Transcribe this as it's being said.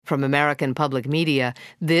From American Public Media,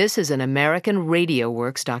 this is an American Radio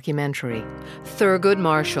Works documentary. Thurgood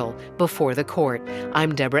Marshall, Before the Court.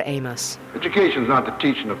 I'm Deborah Amos. Education is not the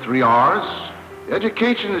teaching of 3 R's.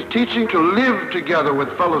 Education is teaching to live together with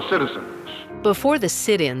fellow citizens. Before the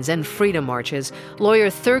sit-ins and freedom marches,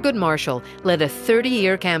 lawyer Thurgood Marshall led a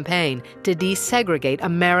 30-year campaign to desegregate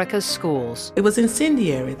America's schools. It was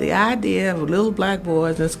incendiary, the idea of little black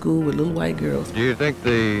boys in school with little white girls. Do you think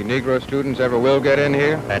the Negro students ever will get in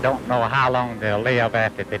here? I don't know how long they'll live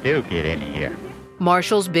after they do get in here.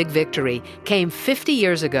 Marshall's big victory came 50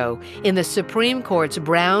 years ago in the Supreme Court's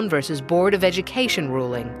Brown versus Board of Education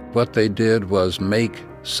ruling. What they did was make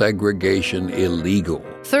segregation illegal.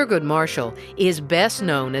 Thurgood Marshall is best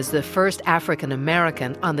known as the first African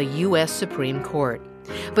American on the U.S. Supreme Court.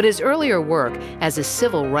 But his earlier work as a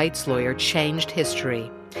civil rights lawyer changed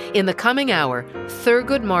history. In the coming hour,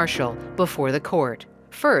 Thurgood Marshall before the court.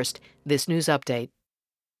 First, this news update.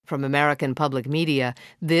 From American Public Media,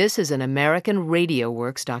 this is an American Radio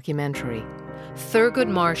Works documentary. Thurgood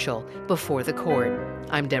Marshall before the court.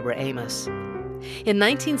 I'm Deborah Amos. In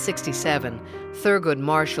 1967, Thurgood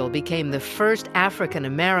Marshall became the first African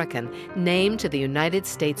American named to the United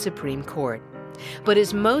States Supreme Court. But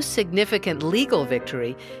his most significant legal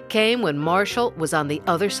victory came when Marshall was on the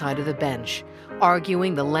other side of the bench,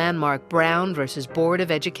 arguing the landmark Brown versus Board of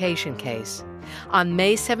Education case. On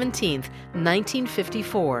May 17,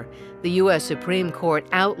 1954, the U.S. Supreme Court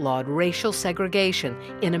outlawed racial segregation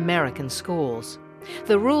in American schools.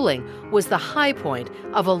 The ruling was the high point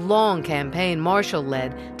of a long campaign Marshall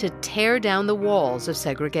led to tear down the walls of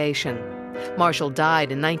segregation. Marshall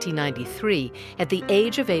died in 1993 at the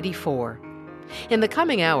age of 84. In the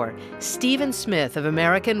coming hour, Stephen Smith of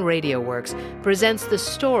American Radio Works presents the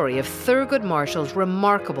story of Thurgood Marshall's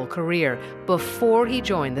remarkable career before he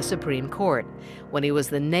joined the Supreme Court, when he was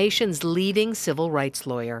the nation's leading civil rights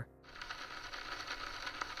lawyer.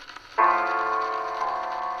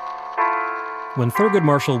 When Thurgood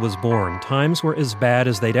Marshall was born, times were as bad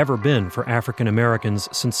as they'd ever been for African Americans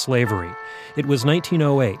since slavery. It was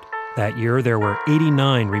 1908. That year, there were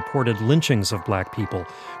 89 reported lynchings of black people,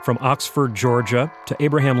 from Oxford, Georgia, to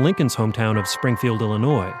Abraham Lincoln's hometown of Springfield,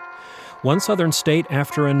 Illinois. One southern state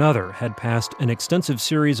after another had passed an extensive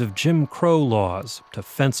series of Jim Crow laws to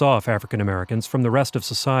fence off African Americans from the rest of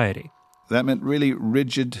society. That meant really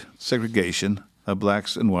rigid segregation of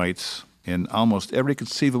blacks and whites in almost every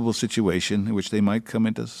conceivable situation in which they might come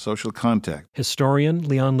into social contact. Historian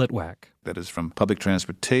Leon Litwack. That is, from public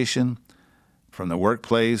transportation, from the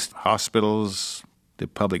workplace, hospitals, to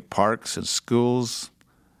public parks and schools,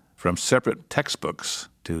 from separate textbooks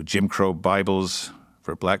to Jim Crow Bibles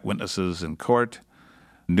for black witnesses in court.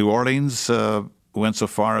 New Orleans went so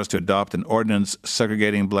far as to adopt an ordinance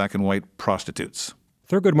segregating black and white prostitutes.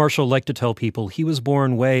 Thurgood Marshall liked to tell people he was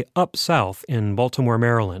born way up south in Baltimore,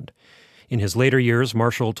 Maryland. In his later years,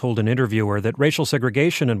 Marshall told an interviewer that racial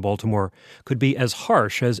segregation in Baltimore could be as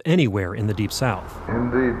harsh as anywhere in the Deep South. In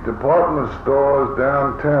the department stores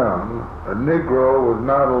downtown, a Negro was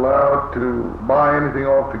not allowed to buy anything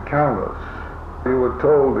off the counters. He was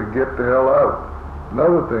told to get the hell out.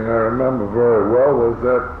 Another thing I remember very well was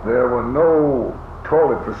that there were no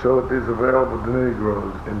toilet facilities available to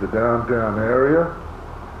Negroes in the downtown area.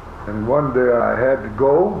 And one day I had to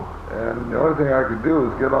go, and the only thing I could do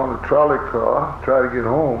was get on a trolley car, try to get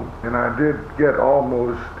home, and I did get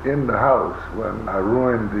almost in the house when I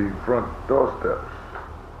ruined the front doorsteps.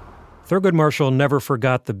 Thurgood Marshall never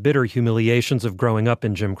forgot the bitter humiliations of growing up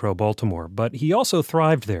in Jim Crow Baltimore, but he also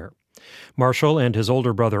thrived there. Marshall and his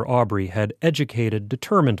older brother Aubrey had educated,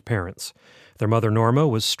 determined parents. Their mother Norma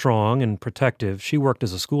was strong and protective. She worked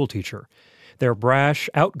as a school teacher. Their brash,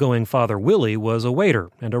 outgoing father Willie was a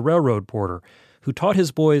waiter and a railroad porter who taught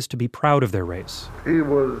his boys to be proud of their race. He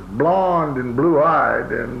was blonde and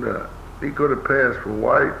blue-eyed, and he could have passed for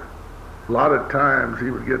white. A lot of times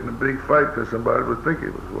he would get in a big fight because somebody would think he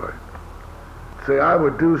was white. Say, I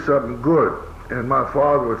would do something good, and my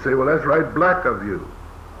father would say, well, that's right black of you.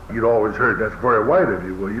 You'd always heard, that's very white of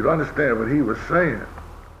you. Well, you'd understand what he was saying.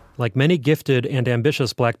 Like many gifted and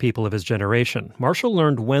ambitious black people of his generation, Marshall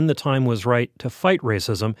learned when the time was right to fight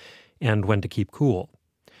racism and when to keep cool.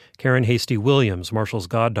 Karen Hasty Williams, Marshall's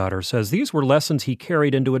goddaughter, says these were lessons he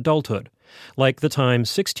carried into adulthood, like the time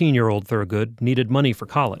 16-year-old Thurgood needed money for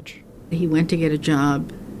college. He went to get a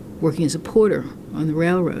job working as a porter on the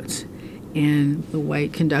railroads, and the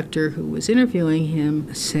white conductor who was interviewing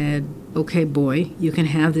him said, okay, boy, you can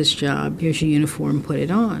have this job. Here's your uniform, put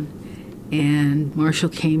it on. And Marshall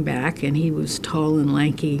came back, and he was tall and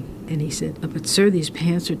lanky, and he said, but sir, these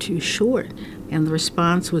pants are too short. And the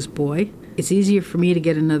response was, boy, it's easier for me to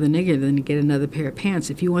get another nigger than to get another pair of pants.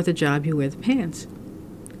 If you want the job, you wear the pants.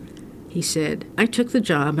 He said, I took the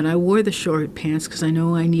job and I wore the short pants because I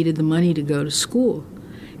know I needed the money to go to school.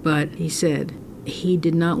 But he said he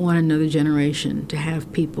did not want another generation to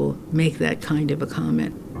have people make that kind of a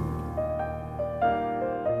comment.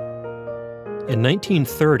 In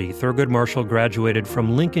 1930, Thurgood Marshall graduated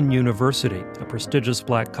from Lincoln University, a prestigious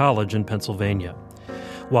black college in Pennsylvania.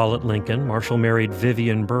 While at Lincoln, Marshall married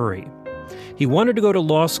Vivian Bury. He wanted to go to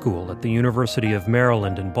law school at the University of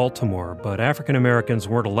Maryland in Baltimore, but African Americans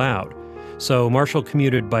weren't allowed. So Marshall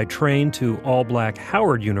commuted by train to all-black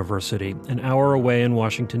Howard University, an hour away in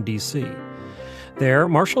Washington, D.C. There,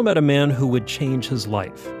 Marshall met a man who would change his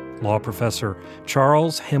life, law professor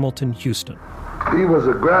Charles Hamilton Houston. He was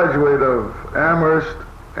a graduate of Amherst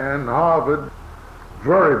and Harvard,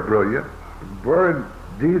 very brilliant, very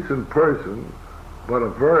decent person, but a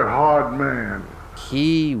very hard man.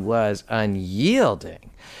 He was unyielding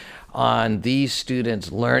on these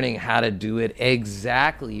students learning how to do it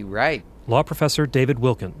exactly right. Law professor David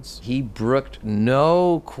Wilkins. He brooked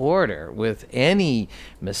no quarter with any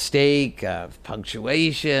mistake of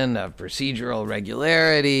punctuation, of procedural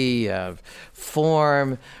regularity, of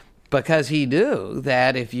form, because he knew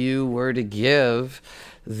that if you were to give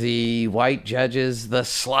the white judges the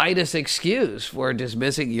slightest excuse for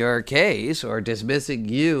dismissing your case or dismissing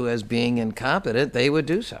you as being incompetent, they would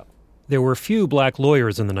do so. There were few black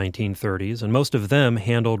lawyers in the 1930s, and most of them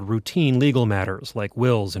handled routine legal matters like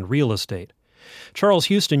wills and real estate. Charles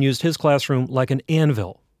Houston used his classroom like an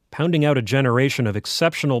anvil, pounding out a generation of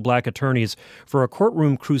exceptional black attorneys for a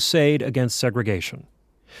courtroom crusade against segregation.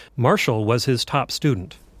 Marshall was his top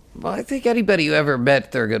student. Well, I think anybody who ever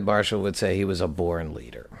met Thurgood Marshall would say he was a born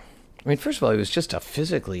leader. I mean, first of all, he was just a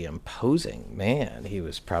physically imposing man. He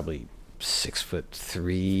was probably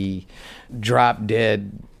 6'3",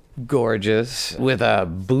 drop-dead gorgeous, with a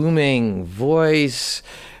booming voice,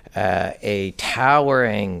 a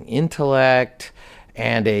towering intellect,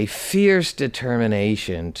 and a fierce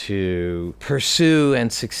determination to pursue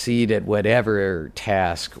and succeed at whatever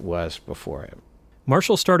task was before him.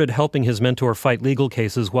 Marshall started helping his mentor fight legal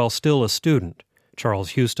cases while still a student. Charles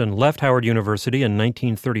Houston left Howard University in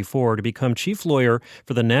 1934 to become chief lawyer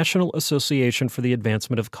for the National Association for the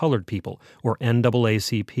Advancement of Colored People, or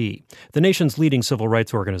NAACP, the nation's leading civil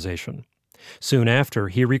rights organization. Soon after,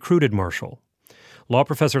 he recruited Marshall. Law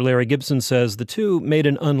professor Larry Gibson says the two made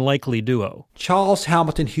an unlikely duo. Charles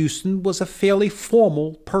Hamilton Houston was a fairly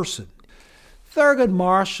formal person. Thurgood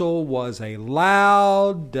Marshall was a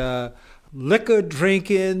loud,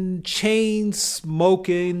 liquor-drinking,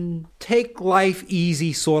 chain-smoking,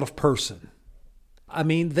 take-life-easy sort of person. I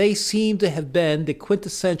mean, they seem to have been the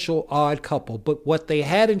quintessential odd couple, but what they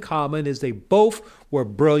had in common is they both were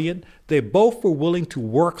brilliant, they both were willing to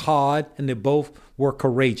work hard, and they both were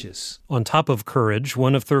courageous. On top of courage,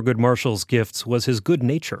 one of Thurgood Marshall's gifts was his good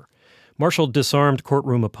nature. Marshall disarmed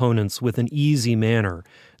courtroom opponents with an easy manner,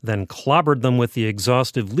 then clobbered them with the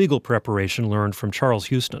exhaustive legal preparation learned from Charles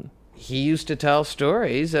Houston. He used to tell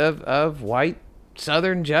stories of white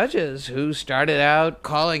Southern judges who started out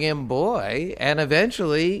calling him boy and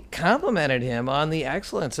eventually complimented him on the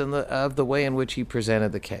excellence of the way in which he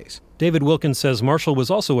presented the case. David Wilkins says Marshall was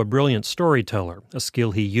also a brilliant storyteller, a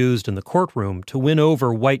skill he used in the courtroom to win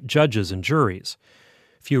over white judges and juries.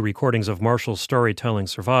 Few recordings of Marshall's storytelling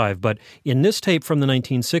survive, but in this tape from the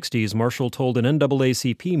 1960s, Marshall told an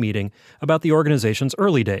NAACP meeting about the organization's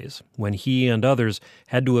early days, when he and others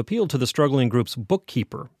had to appeal to the struggling group's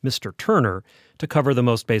bookkeeper, Mr. Turner, to cover the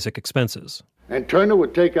most basic expenses. And Turner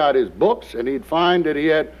would take out his books, and he'd find that he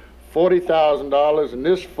had $40,000 in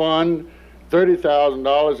this fund,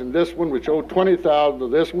 $30,000 in this one, which owed $20,000 to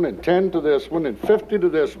this one, and $10,000 to this one, and $50,000 to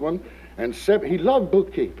this one, and he loved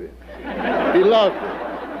bookkeeping. He loved it.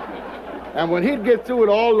 And when he'd get through with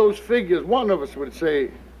all those figures, one of us would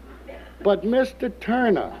say, "But Mr.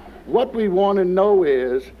 Turner, what we want to know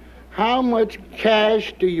is, how much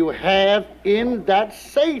cash do you have in that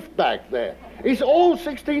safe back there?" He said, "Oh,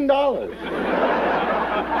 $16.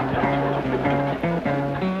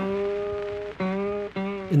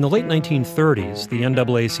 In the late 1930s, the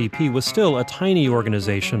NAACP was still a tiny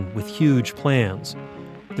organization with huge plans.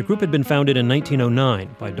 The group had been founded in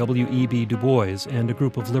 1909 by W.E.B. Du Bois and a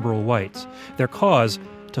group of liberal whites. Their cause,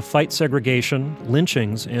 to fight segregation,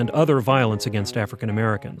 lynchings, and other violence against African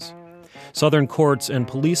Americans. Southern courts and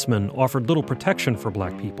policemen offered little protection for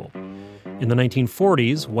black people. In the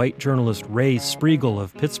 1940s, white journalist Ray Spriegel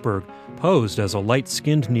of Pittsburgh posed as a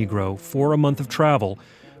light-skinned Negro for a month of travel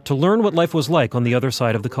to learn what life was like on the other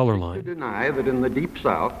side of the color line. To deny that in the Deep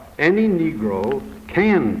South, any Negro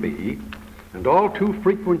can be and all too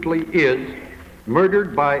frequently is,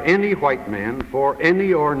 murdered by any white man for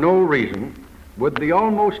any or no reason, with the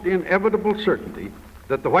almost inevitable certainty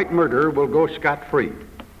that the white murderer will go scot-free.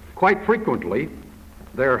 Quite frequently,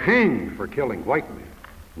 they're hanged for killing white men,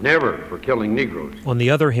 never for killing Negroes. On the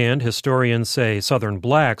other hand, historians say Southern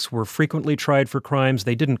blacks were frequently tried for crimes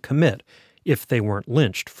they didn't commit if they weren't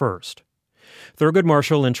lynched first. Thurgood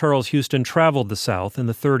Marshall and Charles Houston traveled the South in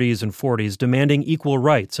the 30s and 40s, demanding equal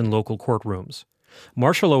rights in local courtrooms.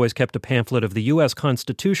 Marshall always kept a pamphlet of the U.S.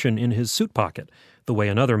 Constitution in his suit pocket, the way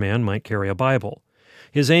another man might carry a Bible.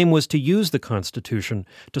 His aim was to use the Constitution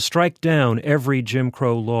to strike down every Jim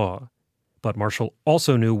Crow law. But Marshall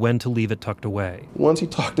also knew when to leave it tucked away. Once he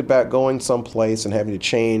talked about going someplace and having to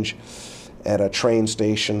change at a train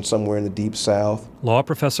station somewhere in the Deep South. Law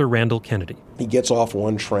professor Randall Kennedy. He gets off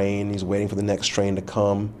one train, he's waiting for the next train to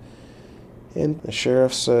come, and the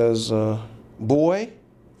sheriff says, "Boy,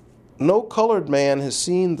 no colored man has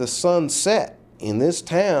seen the sun set in this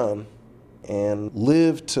town and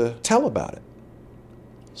lived to tell about it.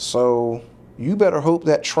 So you better hope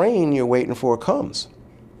that train you're waiting for comes."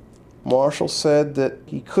 Marshall said that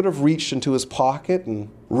he could have reached into his pocket and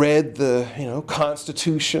read the,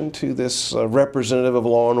 Constitution to this representative of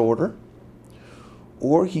law and order,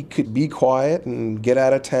 or he could be quiet and get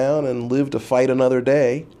out of town and live to fight another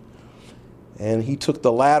day. And he took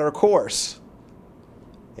the latter course.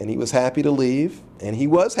 And he was happy to leave, and he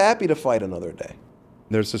was happy to fight another day.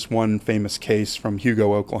 There's this one famous case from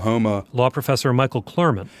Hugo, Oklahoma. Law professor Michael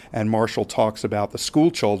Klerman. And Marshall talks about the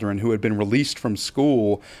school children who had been released from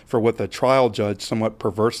school for what the trial judge somewhat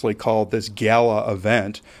perversely called this gala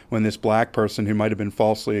event, when this black person who might have been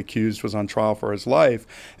falsely accused was on trial for his life.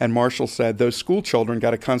 And Marshall said those school children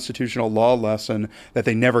got a constitutional law lesson that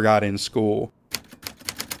they never got in school.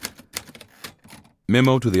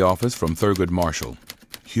 Memo to the office from Thurgood Marshall,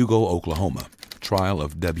 Hugo, Oklahoma. Trial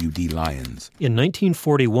of W.D. Lyons. In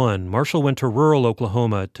 1941, Marshall went to rural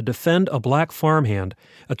Oklahoma to defend a black farmhand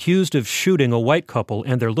accused of shooting a white couple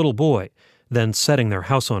and their little boy, then setting their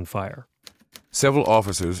house on fire. Several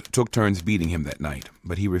officers took turns beating him that night,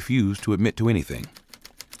 but he refused to admit to anything.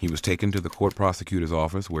 He was taken to the court prosecutor's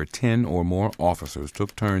office, where 10 or more officers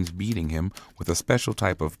took turns beating him with a special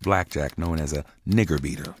type of blackjack known as a nigger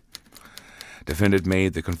beater. Defendant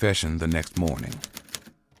made the confession the next morning.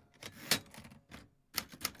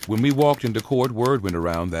 When we walked into court, word went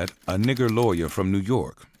around that a nigger lawyer from New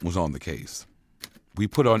York was on the case. We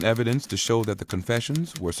put on evidence to show that the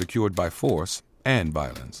confessions were secured by force and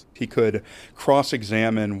violence. He could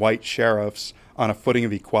cross-examine white sheriffs on a footing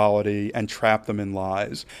of equality and trap them in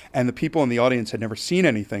lies. And the people in the audience had never seen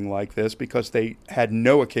anything like this because they had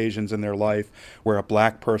no occasions in their life where a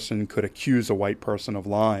black person could accuse a white person of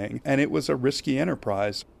lying. And it was a risky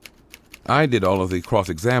enterprise. I did all of the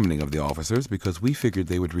cross-examining of the officers because we figured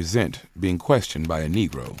they would resent being questioned by a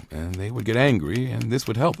Negro, and they would get angry, and this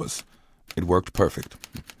would help us. It worked perfect.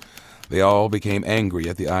 They all became angry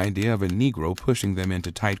at the idea of a Negro pushing them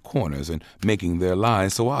into tight corners and making their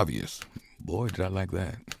lies so obvious. Boy, did I like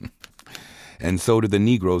that. And so did the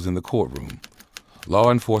Negroes in the courtroom.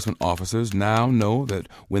 Law enforcement officers now know that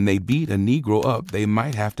when they beat a Negro up, they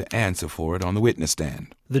might have to answer for it on the witness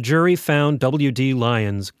stand. The jury found W.D.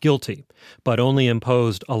 Lyons guilty, but only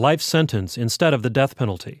imposed a life sentence instead of the death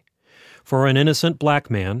penalty. For an innocent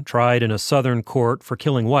black man tried in a Southern court for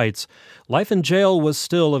killing whites, life in jail was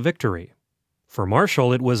still a victory. For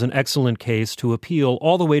Marshall, it was an excellent case to appeal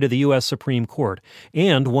all the way to the U.S. Supreme Court,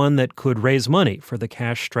 and one that could raise money for the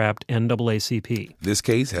cash-strapped NAACP. This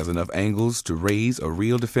case has enough angles to raise a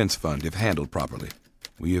real defense fund if handled properly.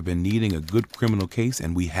 We have been needing a good criminal case,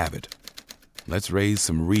 and we have it. Let's raise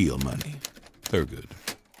some real money. Thurgood.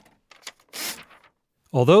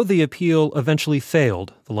 Although the appeal eventually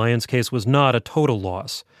failed, the Lyons case was not a total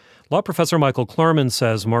loss. Law professor Michael Klerman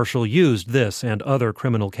says Marshall used this and other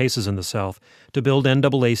criminal cases in the South to build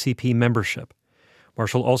NAACP membership.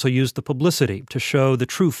 Marshall also used the publicity to show the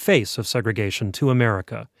true face of segregation to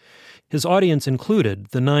America. His audience included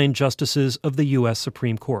the 9 justices of the U.S.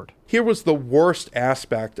 Supreme Court. Here was the worst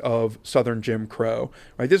aspect of Southern Jim Crow.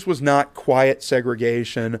 Right? This was not quiet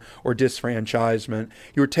segregation or disfranchisement.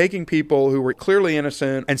 You were taking people who were clearly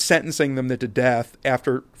innocent and sentencing them to death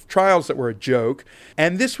after trials that were a joke.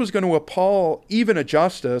 And this was going to appall even a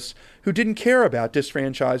justice who didn't care about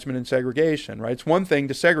disfranchisement and segregation. Right? It's one thing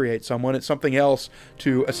to segregate someone. It's something else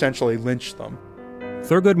to essentially lynch them.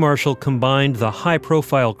 Thurgood Marshall combined the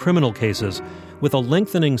high-profile criminal cases with a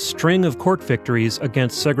lengthening string of court victories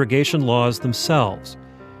against segregation laws themselves.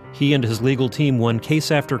 He and his legal team won case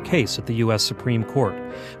after case at the U.S. Supreme Court.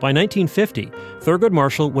 By 1950, Thurgood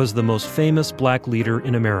Marshall was the most famous black leader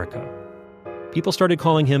in America. People started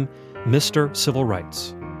calling him Mr. Civil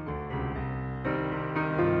Rights.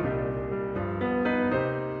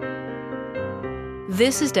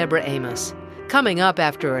 This is Deborah Amos. Coming up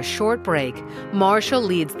after a short break, Marshall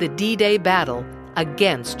leads the D-Day battle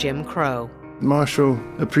against Jim Crow. Marshall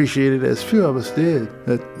appreciated, as few of us did,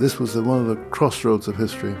 that this was one of the crossroads of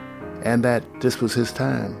history and that this was his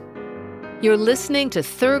time. You're listening to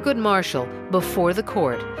Thurgood Marshall Before the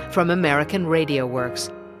Court from American Radio Works.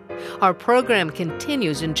 Our program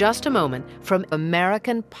continues in just a moment from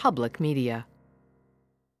American Public Media.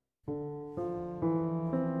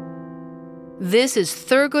 This is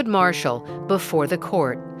Thurgood Marshall Before the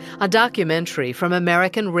Court, a documentary from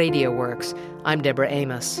American Radio Works. I'm Deborah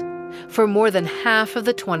Amos. For more than half of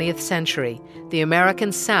the 20th century, the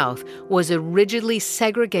American South was a rigidly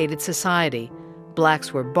segregated society.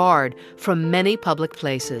 Blacks were barred from many public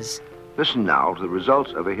places. Listen now to the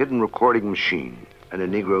results of a hidden recording machine and a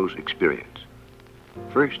Negro's experience.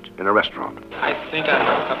 First, in a restaurant. I think I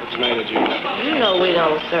have a cup of tomato juice. You know we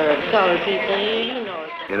don't serve colored people here, you know.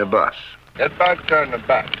 In a bus. Get back there in the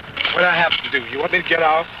back. What do I have to do? You want me to get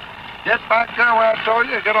off? Get back there where I told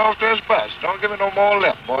you to get off this bus. Don't give me no more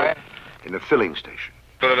lip, boy. In a filling station.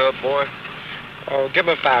 Fill it up, boy. Oh, give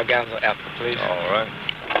me 5 gallons of apple, please. All right.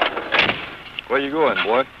 Where you going,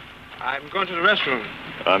 boy? I'm going to the restroom.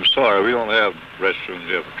 I'm sorry, we don't have restrooms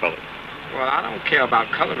here for color. Well, I don't care about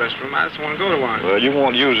color restroom. I just want to go to one. Well, you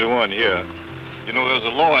won't use the one here. You know, there's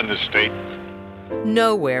a law in this state.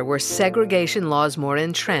 Nowhere were segregation laws more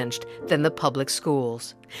entrenched than the public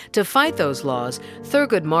schools. To fight those laws,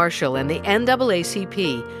 Thurgood Marshall and the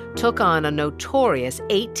NAACP took on a notorious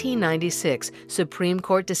 1896 Supreme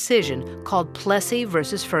Court decision called Plessy v.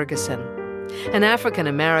 Ferguson. An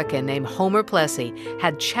African-American named Homer Plessy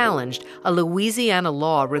had challenged a Louisiana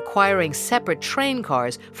law requiring separate train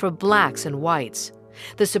cars for blacks and whites.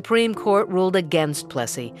 The Supreme Court ruled against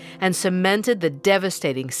Plessy and cemented the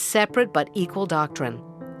devastating separate but equal doctrine.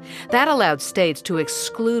 That allowed states to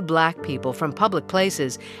exclude black people from public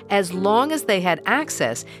places as long as they had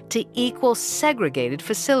access to equal segregated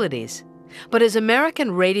facilities. But as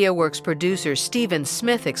American Radio Works producer Stephen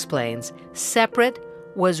Smith explains, separate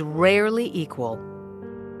was rarely equal.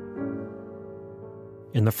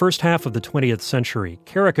 In the first half of the 20th century,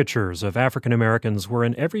 caricatures of African Americans were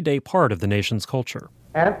an everyday part of the nation's culture.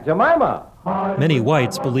 Aunt Jemima! Many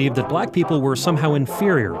whites believed that black people were somehow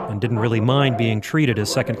inferior and didn't really mind being treated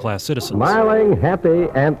as second-class citizens. Smiling, happy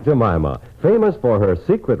Aunt Jemima, famous for her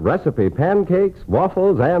secret recipe pancakes,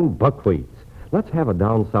 waffles, and buckwheats. Let's have a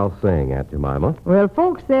down south saying, Aunt Jemima. Well,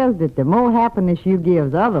 folks says that the more happiness you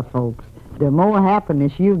gives other folks, the more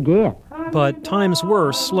happiness you get. But times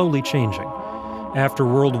were slowly changing. After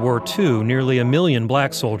World War II, nearly 1 million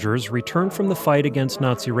black soldiers returned from the fight against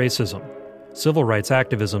Nazi racism. Civil rights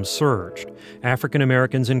activism surged. African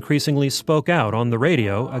Americans increasingly spoke out on the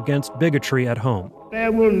radio against bigotry at home.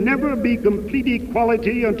 There will never be complete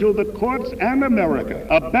equality until the courts and America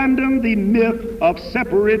abandon the myth of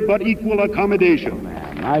separate but equal accommodation.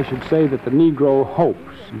 I should say that the Negro hopes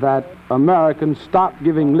that Americans stop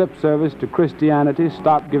giving lip service to Christianity,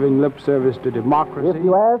 stop giving lip service to democracy. If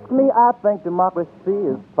you ask me, I think democracy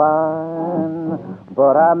is fine,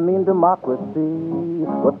 but I mean democracy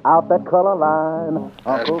without that color line.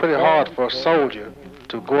 It's pretty hard for a soldier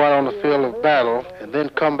to go out on the field of battle and then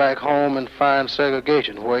come back home and find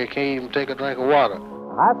segregation where he can't even take a drink of water.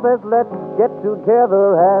 I says let's get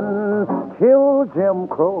together and kill Jim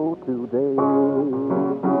Crow today.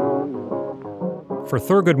 For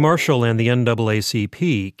Thurgood Marshall and the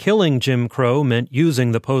NAACP, killing Jim Crow meant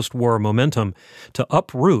using the post-war momentum to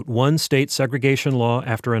uproot one state segregation law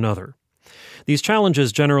after another. These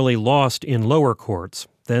challenges generally lost in lower courts.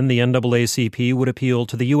 Then the NAACP would appeal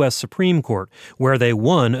to the U.S. Supreme Court, where they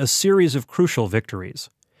won a series of crucial victories.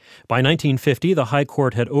 By 1950, the High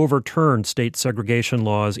Court had overturned state segregation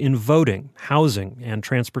laws in voting, housing, and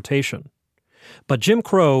transportation. But Jim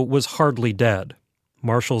Crow was hardly dead.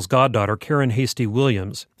 Marshall's goddaughter, Karen Hasty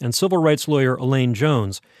Williams, and civil rights lawyer Elaine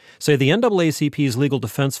Jones say the NAACP's Legal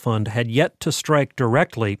Defense Fund had yet to strike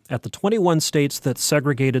directly at the 21 states that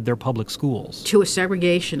segregated their public schools. To a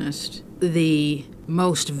segregationist, the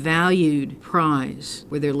most valued prize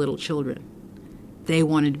were their little children. They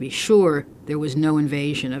wanted to be sure there was no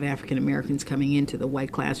invasion of African Americans coming into the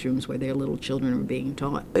white classrooms where their little children were being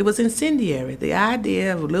taught. It was incendiary, the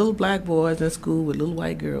idea of little black boys in school with little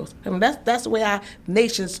white girls. I mean, that's the way our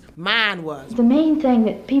nation's mind was. The main thing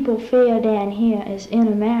that people fear down here is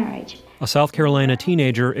intermarriage. A South Carolina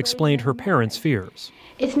teenager explained her parents' fears.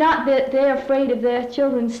 It's not that they're afraid of their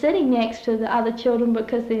children sitting next to the other children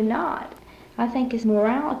because they're not. I think it's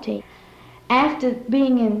morality. after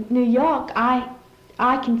being in New York, I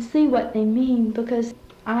can see what they mean, because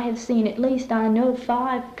I have seen, at least I know,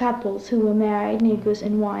 5 couples who were married, Negroes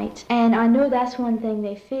and whites, and I know that's one thing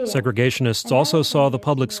they fear. Segregationists also saw the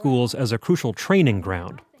public schools as a crucial training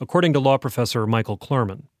ground, according to law professor Michael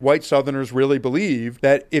Klerman. White Southerners really believe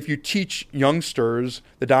that if you teach youngsters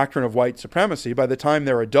the doctrine of white supremacy, by the time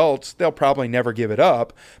they're adults, they'll probably never give it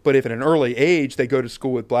up. But if at an early age they go to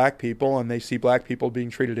school with black people and they see black people being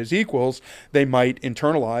treated as equals, they might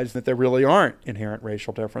internalize that there really aren't inherent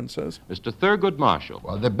racial differences. Mr. Thurgood Marshall.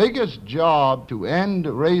 Well, the biggest job to end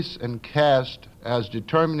race and caste as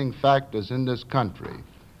determining factors in this country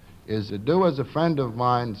is to do, as a friend of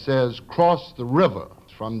mine says, cross the river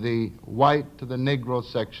from the white to the Negro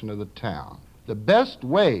section of the town. The best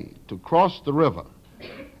way to cross the river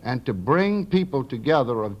and to bring people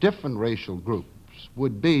together of different racial groups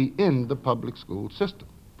would be in the public school system.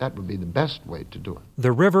 That would be the best way to do it.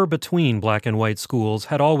 The river between black and white schools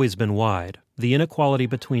had always been wide, the inequality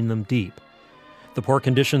between them deep. The poor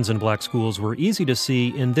conditions in black schools were easy to see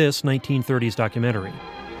in this 1930s documentary.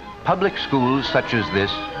 Public schools such as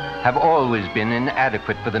this have always been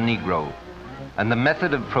inadequate for the Negro, and the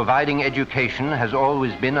method of providing education has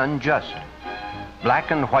always been unjust.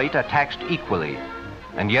 Black and white are taxed equally,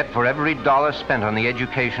 and yet for every dollar spent on the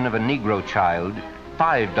education of a Negro child,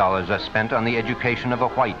 $5 are spent on the education of a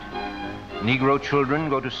white. Negro children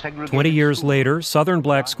go to segregated 20 years later, Southern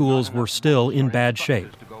black schools were still in bad shape.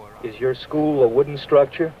 Is your school a wooden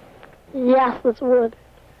structure? Yes, it's wood.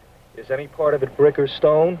 Is any part of it brick or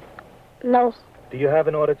stone? No. Do you have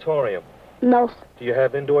an auditorium? No. Do you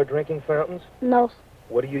have indoor drinking fountains? No.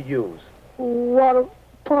 What do you use? Water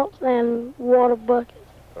pumps and water buckets.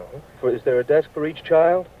 Is there a desk for each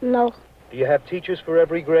child? No. Do you have teachers for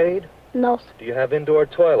every grade? No. Do you have indoor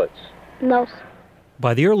toilets? No.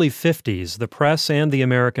 By the early 50s, the press and the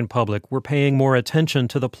American public were paying more attention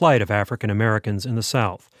to the plight of African Americans in the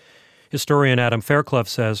South. Historian Adam Fairclough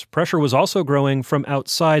says pressure was also growing from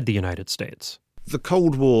outside the United States. The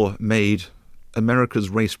Cold War made America's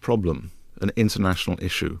race problem an international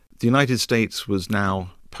issue. The United States was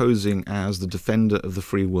now posing as the defender of the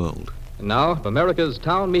free world. And now, America's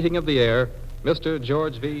town meeting of the air, Mr.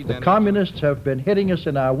 George V. The communists have been hitting us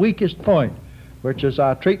in our weakest point, which is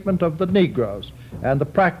our treatment of the Negroes and the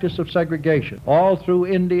practice of segregation, all through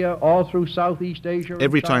India, all through Southeast Asia.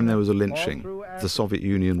 Every time there was a lynching, the Soviet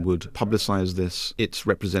Union would publicize this. Its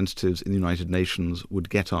representatives in the United Nations would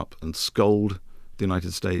get up and scold the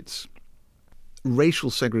United States. Racial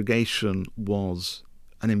segregation was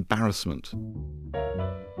an embarrassment.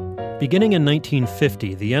 Beginning in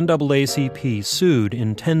 1950, the NAACP sued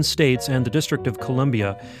in 10 states and the District of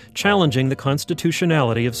Columbia, challenging the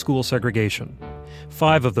constitutionality of school segregation.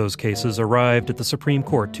 5 of those cases arrived at the Supreme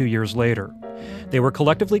Court 2 years later. They were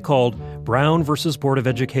collectively called Brown v. Board of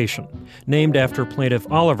Education, named after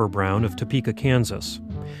plaintiff Oliver Brown of Topeka, Kansas.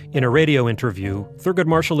 In a radio interview, Thurgood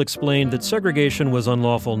Marshall explained that segregation was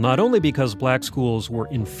unlawful not only because black schools were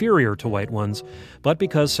inferior to white ones, but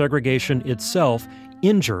because segregation itself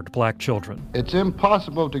injured black children. It's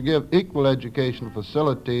impossible to give equal education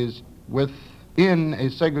facilities within a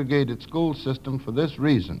segregated school system for this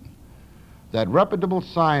reason, that reputable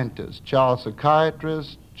scientists, child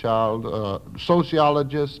psychiatrists, child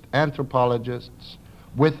sociologists, anthropologists,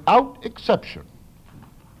 without exception,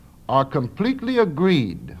 are completely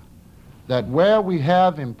agreed that where we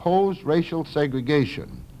have imposed racial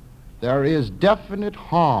segregation, there is definite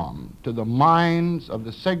harm to the minds of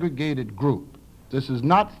the segregated group. This is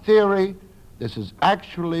not theory, this is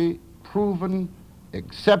actually proven,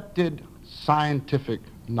 accepted scientific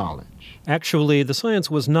knowledge. Actually, the science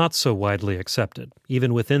was not so widely accepted,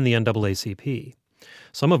 even within the NAACP.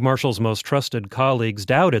 Some of Marshall's most trusted colleagues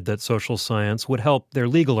doubted that social science would help their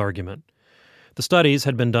legal argument. The studies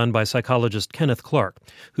had been done by psychologist Kenneth Clark,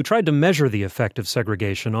 who tried to measure the effect of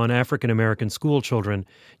segregation on African American school children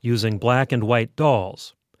using black and white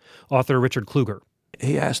dolls. Author Richard Kluger.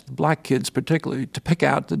 He asked black kids particularly to pick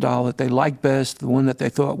out the doll that they liked best, the one that they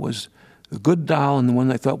thought was the good doll and the one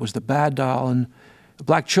they thought was the bad doll. And the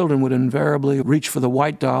black children would invariably reach for the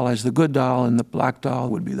white doll as the good doll and the black doll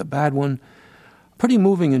would be the bad one. Pretty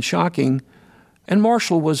moving and shocking. And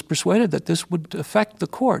Marshall was persuaded that this would affect the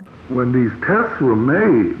court. When these tests were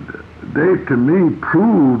made, they, to me,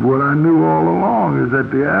 proved what I knew all along, is that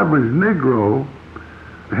the average Negro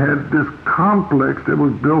had this complex that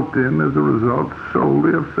was built in as a result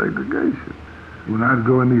solely of segregation. When I'd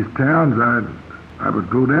go in these towns, I would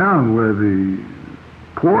go down where the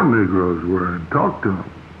poor Negroes were and talk to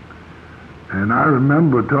them. And I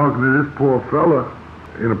remember talking to this poor fella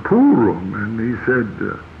in a pool room, and he said,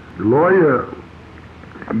 the lawyer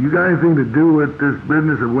you got anything to do with this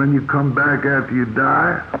business of when you come back after you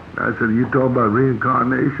die? I said, you talk about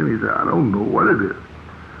reincarnation? He said, I don't know what it is.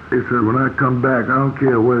 He said, when I come back, I don't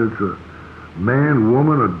care whether it's a man,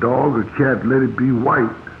 woman, a dog, a cat, let it be white.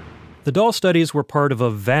 The Dahl studies were part of a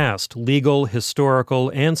vast legal,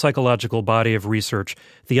 historical, and psychological body of research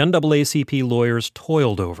the NAACP lawyers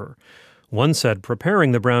toiled over. One said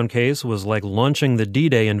preparing the Brown case was like launching the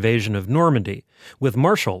D-Day invasion of Normandy, with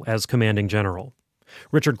Marshall as commanding general.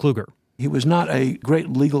 Richard Kluger. He was not a great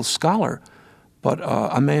legal scholar, but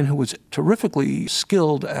a man who was terrifically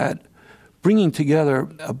skilled at bringing together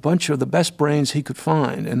a bunch of the best brains he could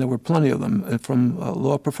find, and there were plenty of them, from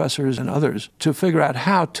law professors and others, to figure out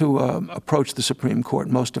how to approach the Supreme Court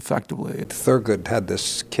most effectively. Thurgood had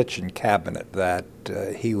this kitchen cabinet that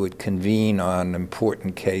he would convene on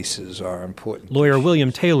important cases or important... Lawyer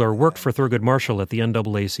William Taylor worked for Thurgood Marshall at the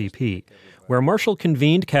NAACP, where Marshall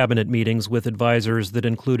convened cabinet meetings with advisors that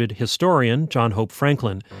included historian John Hope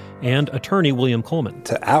Franklin and attorney William Coleman.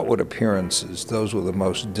 To outward appearances, those were the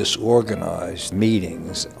most disorganized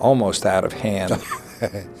meetings, almost out of hand.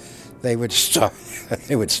 They would start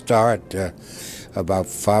about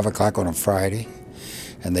 5 o'clock on a Friday,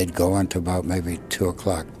 and they'd go on to about maybe 2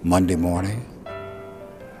 o'clock Monday morning.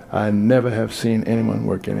 I never have seen anyone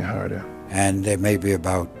work any harder. And there may be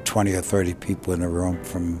about 20 or 30 people in the room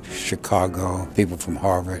from Chicago, people from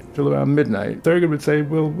Harvard. Till around midnight, Thurgood would say,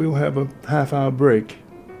 we'll have a half-hour break.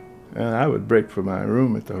 And I would break for my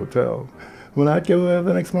room at the hotel. When I'd go there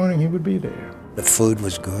the next morning, he would be there. The food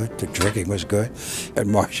was good, the drinking was good, and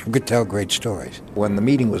Marshall could tell great stories. When the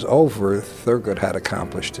meeting was over, Thurgood had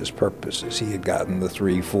accomplished his purposes. He had gotten the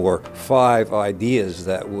 3, 4, 5 ideas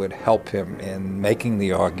that would help him in making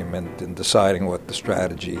the argument and deciding what the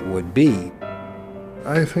strategy would be.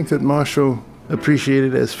 I think that Marshall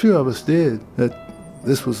appreciated, as few of us did, that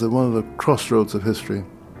this was one of the crossroads of history,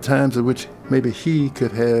 times at which maybe he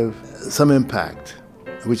could have some impact,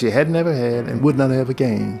 which he had never had and would not have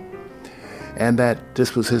again. And that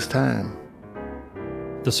this was his time.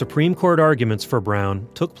 The Supreme Court arguments for Brown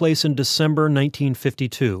took place in December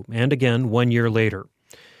 1952, and again 1 year later.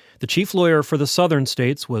 The chief lawyer for the Southern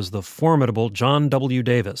states was the formidable John W.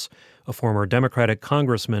 Davis, a former Democratic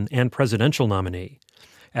congressman and presidential nominee.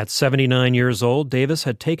 At 79 years old, Davis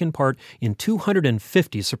had taken part in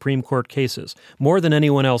 250 Supreme Court cases, more than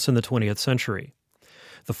anyone else in the 20th century.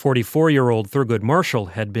 The 44-year-old Thurgood Marshall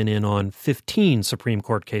had been in on 15 Supreme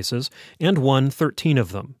Court cases and won 13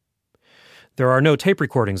 of them. There are no tape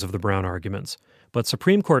recordings of the Brown arguments, but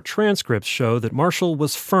Supreme Court transcripts show that Marshall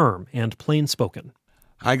was firm and plain-spoken.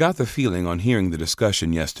 I got the feeling on hearing the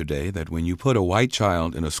discussion yesterday that when you put a white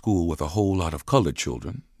child in a school with a whole lot of colored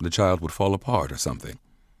children, the child would fall apart or something.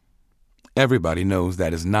 Everybody knows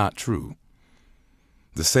that is not true.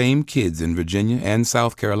 The same kids in Virginia and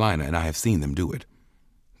South Carolina, and I have seen them do it.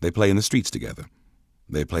 They play in the streets together.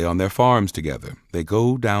 They play on their farms together. They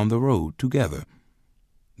go down the road together.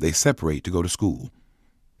 They separate to go to school.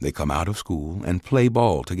 They come out of school and play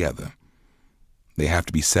ball together. They have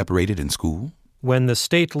to be separated in school. When the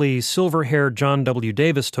stately, silver-haired John W.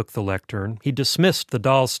 Davis took the lectern, he dismissed the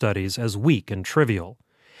Dahl studies as weak and trivial.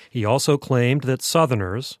 He also claimed that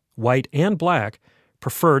Southerners, white and black,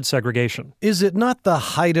 preferred segregation. Is it not the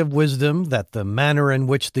height of wisdom that the manner in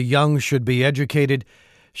which the young should be educated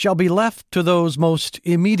shall be left to those most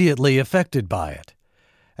immediately affected by it,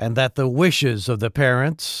 and that the wishes of the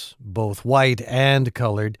parents, both white and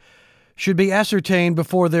colored, should be ascertained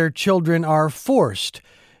before their children are forced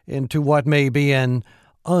into what may be an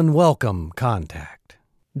unwelcome contact?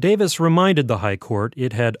 Davis reminded the High Court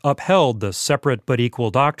it had upheld the separate but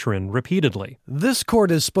equal doctrine repeatedly. This court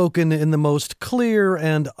has spoken in the most clear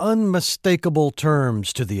and unmistakable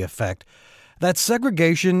terms to the effect that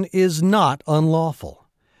segregation is not unlawful.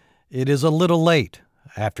 It is a little late,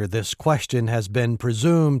 after this question has been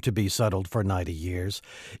presumed to be settled for 90 years.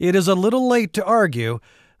 It is a little late to argue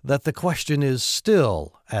that the question is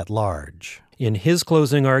still at large. In his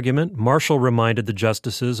closing argument, Marshall reminded the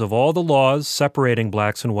justices of all the laws separating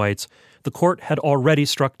blacks and whites the court had already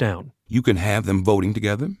struck down. You can have them voting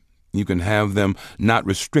together. You can have them not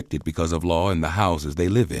restricted because of law in the houses they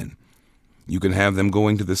live in. You can have them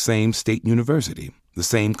going to the same state university, the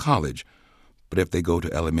same college. But if they go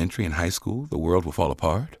to elementary and high school, the world will fall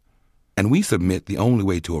apart. And we submit the only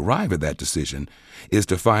way to arrive at that decision is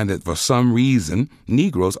to find that for some reason,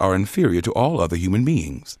 Negroes are inferior to all other human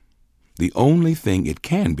beings. The only thing it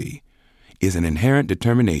can be is an inherent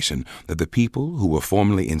determination that the people who were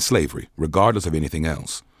formerly in slavery, regardless of anything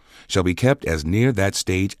else, shall be kept as near that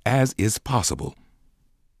stage as is possible.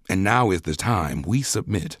 And now is the time, we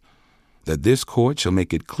submit, that this court shall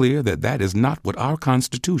make it clear that that is not what our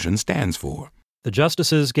Constitution stands for. The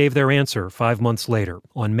justices gave their answer 5 months later,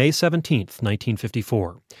 on May 17,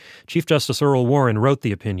 1954. Chief Justice Earl Warren wrote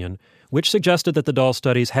the opinion, which suggested that the Dahl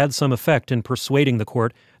studies had some effect in persuading the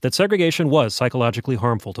court that segregation was psychologically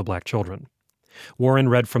harmful to black children. Warren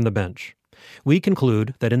read from the bench, "We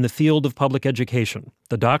conclude that in the field of public education,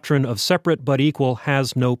 the doctrine of separate but equal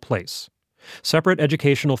has no place. Separate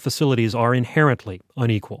educational facilities are inherently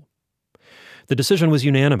unequal." The decision was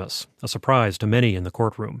unanimous, a surprise to many in the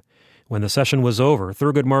courtroom. When the session was over,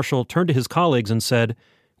 Thurgood Marshall turned to his colleagues and said,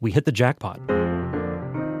 "We hit the jackpot."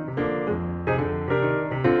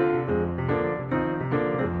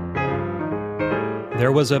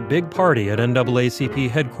 There was a big party at NAACP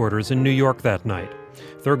headquarters in New York that night.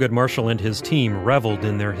 Thurgood Marshall and his team reveled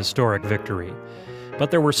in their historic victory.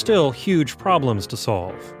 But there were still huge problems to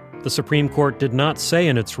solve. The Supreme Court did not say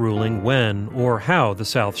in its ruling when or how the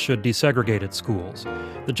South should desegregate its schools.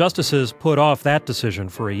 The justices put off that decision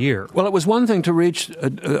for a year. Well, it was one thing to reach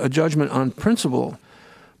a judgment on principle,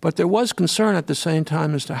 but there was concern at the same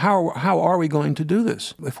time as to how are we going to do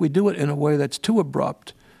this? If we do it in a way that's too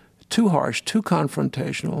abrupt, too harsh, too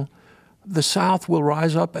confrontational, the South will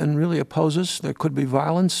rise up and really oppose us. There could be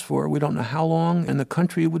violence for we don't know how long, and the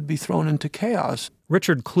country would be thrown into chaos.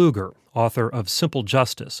 Richard Kluger, author of Simple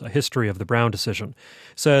Justice, A History of the Brown Decision,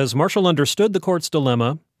 says Marshall understood the court's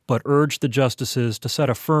dilemma, but urged the justices to set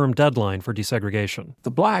a firm deadline for desegregation.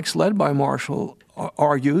 The blacks, led by Marshall,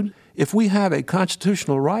 argued, if we have a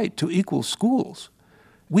constitutional right to equal schools,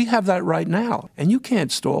 we have that right now, and you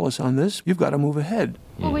can't stall us on this. You've got to move ahead.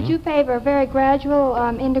 Well, would you favor a very gradual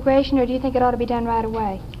integration, or do you think it ought to be done right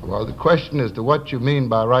away? Well, the question is to what you mean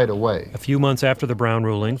by right away. A few months after the Brown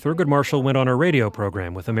ruling, Thurgood Marshall went on a radio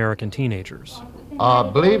program with American teenagers.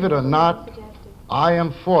 Believe it or not, I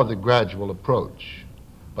am for the gradual approach.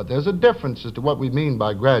 But there's a difference as to what we mean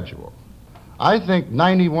by gradual. I think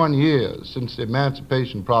 91 years since the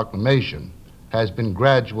Emancipation Proclamation has been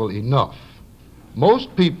gradual enough.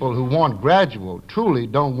 Most people who want gradual truly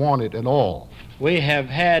don't want it at all. We have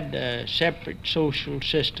had a separate social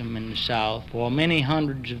system in the South for many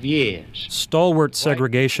hundreds of years. Stalwart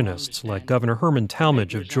segregationists like Governor Herman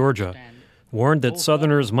Talmadge of Georgia warned that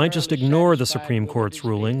Southerners might just ignore the Supreme Court's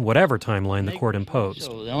ruling, whatever timeline the court imposed.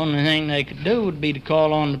 So the only thing they could do would be to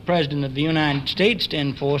call on the President of the United States to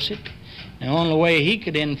enforce it. The only way he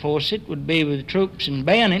could enforce it would be with troops and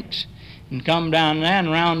bayonets, and come down there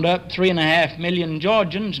and round up 3.5 million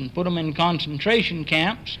Georgians and put them in concentration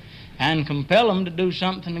camps and compel them to do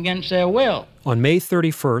something against their will. On May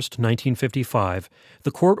 31st, 1955,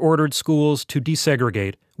 the court ordered schools to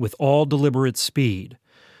desegregate with all deliberate speed,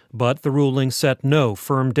 but the ruling set no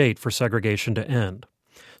firm date for segregation to end.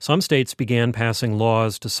 Some states began passing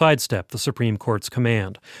laws to sidestep the Supreme Court's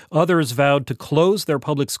command. Others vowed to close their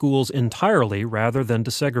public schools entirely rather than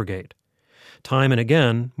desegregate. Time and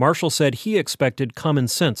again, Marshall said he expected common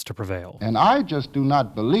sense to prevail. And I just do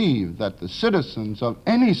not believe that the citizens of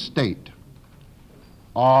any state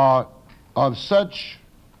are of such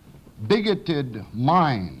bigoted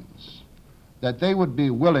minds that they would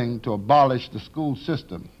be willing to abolish the school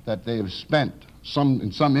system that they have spent,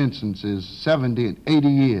 in some instances, 70 and 80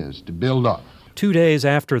 years to build up. 2 days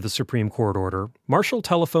after the Supreme Court order, Marshall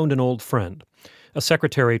telephoned an old friend. A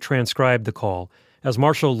secretary transcribed the call as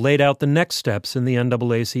Marshall laid out the next steps in the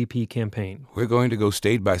NAACP campaign. We're going to go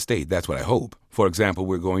state by state. That's what I hope. For example,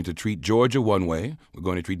 we're going to treat Georgia one way. We're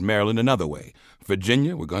going to treat Maryland another way.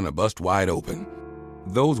 Virginia, we're going to bust wide open.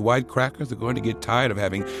 Those white crackers are going to get tired of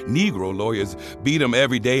having Negro lawyers beat them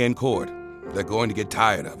every day in court. They're going to get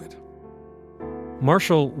tired of it.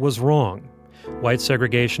 Marshall was wrong. White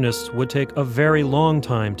segregationists would take a very long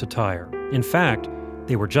time to tire. In fact,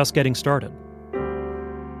 they were just getting started.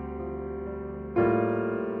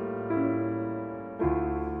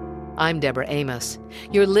 I'm Deborah Amos.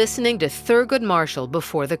 You're listening to Thurgood Marshall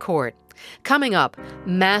Before the Court. Coming up,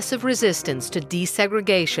 massive resistance to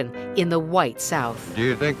desegregation in the white South. Do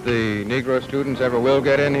you think the Negro students ever will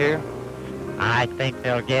get in here? I think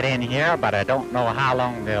they'll get in here, but I don't know how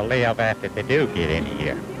long they'll live after they do get in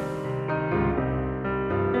here.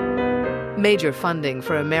 Major funding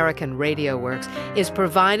for American Radio Works is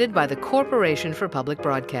provided by the Corporation for Public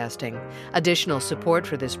Broadcasting. Additional support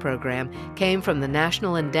for this program came from the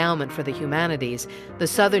National Endowment for the Humanities, the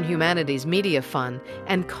Southern Humanities Media Fund,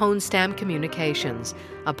 and ConeStam Communications,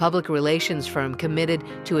 a public relations firm committed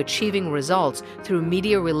to achieving results through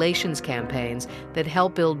media relations campaigns that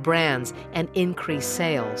help build brands and increase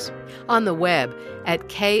sales. On the web at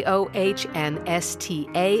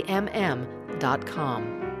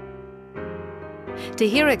KOHNSTAMM.com. To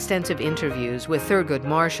hear extensive interviews with Thurgood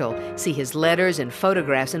Marshall, see his letters and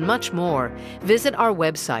photographs and much more, visit our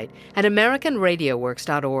website at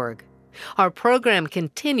AmericanRadioWorks.org. Our program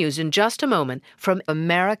continues in just a moment from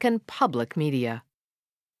American Public Media.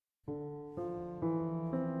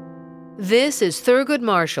 This is Thurgood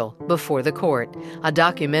Marshall, Before the Court, a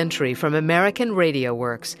documentary from American Radio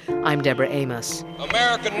Works. I'm Deborah Amos.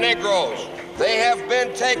 American Negroes, they have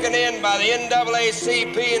been taken in by the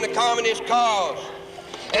NAACP and the Communist cause,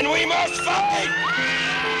 and we must fight!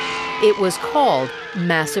 It was called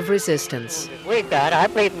Massive Resistance. I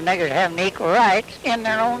believe the niggers have equal rights in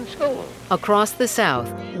their own schools. Across the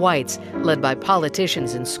South, whites, led by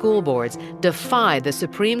politicians and school boards, defied the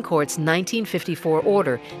Supreme Court's 1954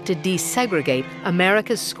 order to desegregate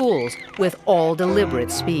America's schools with all deliberate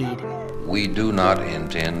speed. We do not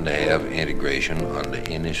intend to have integration under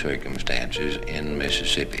any circumstances in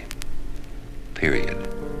Mississippi. Period.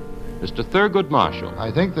 Mr. Thurgood Marshall. I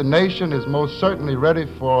think the nation is most certainly ready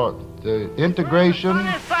for the integration. Is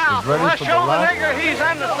ready for the last. nigger he's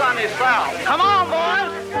in the sunny South. Come on,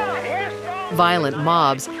 boys! Violent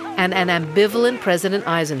mobs and an ambivalent President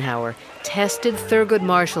Eisenhower tested Thurgood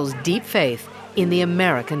Marshall's deep faith in the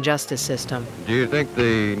American justice system. Do you think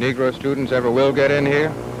the Negro students ever will get in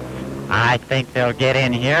here? I think they'll get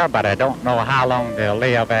in here, but I don't know how long they'll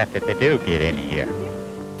live after they do get in here.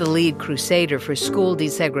 The lead crusader for school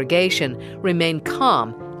desegregation remained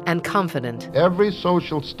calm and confident. Every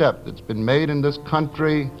social step that's been made in this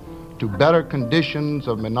country to better conditions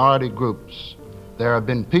of minority groups, there have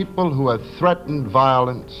been people who have threatened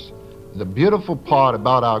violence. The beautiful part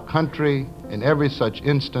about our country, in every such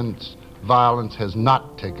instance, violence has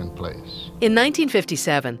not taken place. In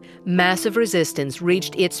 1957, massive resistance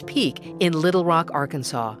reached its peak in Little Rock,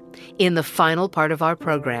 Arkansas. In the final part of our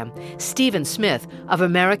program, Stephen Smith of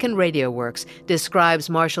American Radio Works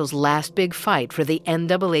describes Marshall's last big fight for the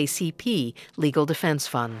NAACP Legal Defense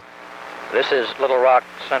Fund. This is Little Rock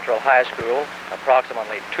Central High School,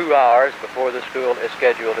 approximately 2 hours before the school is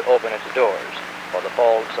scheduled to open its doors for the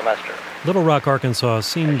fall semester. Little Rock, Arkansas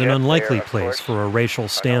seemed an unlikely place for a racial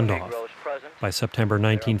standoff. By September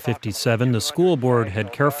 1957, the school board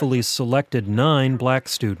had carefully selected 9 black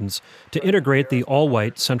students to integrate the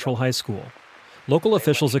all-white Central High School. Local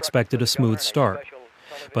officials expected a smooth start.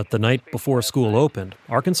 But the night before school opened,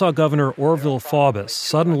 Arkansas Governor Orville Faubus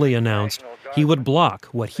suddenly announced he would block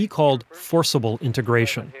what he called forcible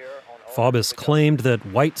integration. Faubus claimed that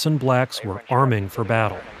whites and blacks were arming for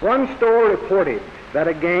battle. One store reported that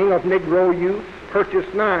a gang of Negro youth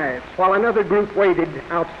purchased knives while another group waited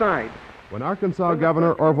outside. When Arkansas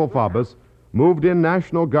Governor Orville Faubus moved in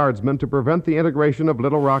National Guardsmen to prevent the integration of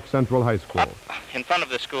Little Rock Central High School. In front of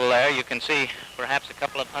the school there, you can see perhaps a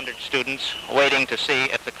couple of hundred students waiting to see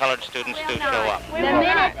if the colored students do show up. The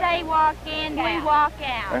minute they walk in, we walk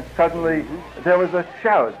out. And suddenly there was a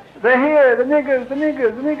shout. They're here, the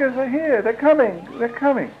niggers are here, they're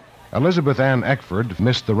coming. Elizabeth Ann Eckford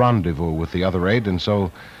missed the rendezvous with the other aide and so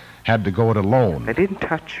had to go it alone. They didn't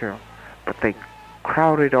touch her, but they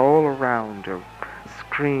crowded all around her,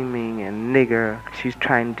 screaming and nigger. She's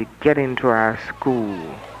trying to get into our school.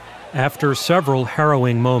 After several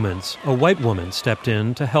harrowing moments, a white woman stepped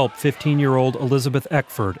in to help 15-year-old Elizabeth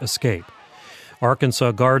Eckford escape.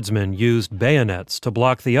 Arkansas Guardsmen used bayonets to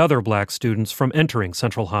block the other black students from entering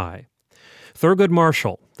Central High. Thurgood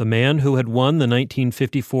Marshall, the man who had won the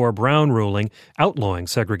 1954 Brown ruling outlawing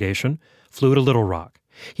segregation, flew to Little Rock.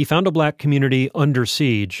 He found a black community under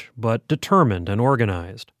siege, but determined and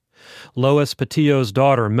organized. Lois Patillo's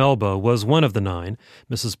daughter, Melba, was one of the 9.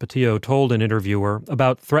 Mrs. Patillo told an interviewer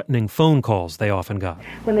about threatening phone calls they often got.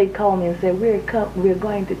 When they'd call me and say, we're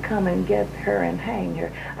going to come and get her and hang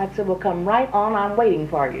her, I'd say, well, come right on, I'm waiting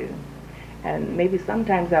for you. And maybe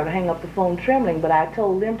sometimes I would hang up the phone trembling, but I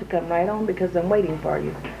told them to come right on because I'm waiting for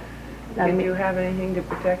you. Did you have anything to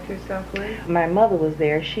protect yourself with? My mother was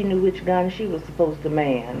there. She knew which gun she was supposed to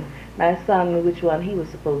man. My son knew which one he was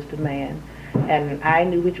supposed to man. And I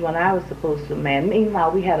knew which one I was supposed to man.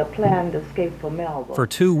 Meanwhile, we had a plan to escape from Melba. For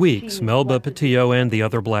 2 weeks, Melba Patillo and the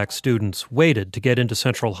other black students waited to get into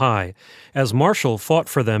Central High as Marshall fought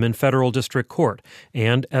for them in federal district court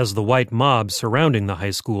and as the white mob surrounding the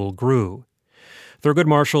high school grew. Thurgood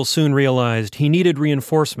Marshall soon realized he needed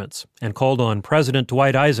reinforcements and called on President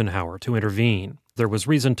Dwight Eisenhower to intervene. There was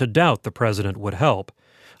reason to doubt the president would help.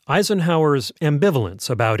 Eisenhower's ambivalence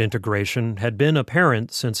about integration had been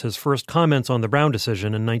apparent since his first comments on the Brown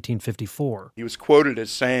decision in 1954. He was quoted as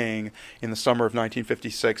saying in the summer of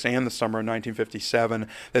 1956 and the summer of 1957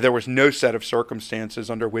 that there was no set of circumstances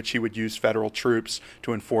under which he would use federal troops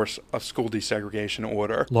to enforce a school desegregation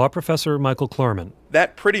order. Law professor Michael Klarman.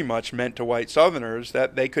 That pretty much meant to white Southerners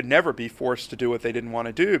that they could never be forced to do what they didn't want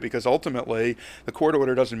to do, because ultimately the court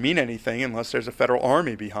order doesn't mean anything unless there's a federal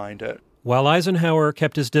army behind it. While Eisenhower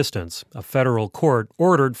kept his distance, a federal court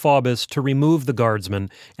ordered Faubus to remove the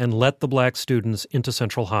guardsmen and let the black students into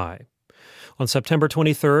Central High. On September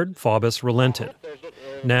 23rd, Faubus relented.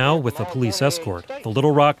 Now, with a police escort, the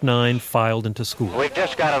Little Rock Nine filed into school. We've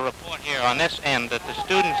just got a report here on this end that the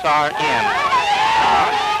students are in.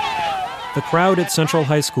 The crowd at Central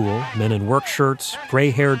High School, men in work shirts,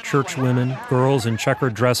 gray-haired churchwomen, girls in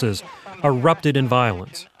checkered dresses, erupted in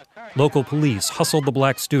violence. Local police hustled the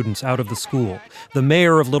black students out of the school. The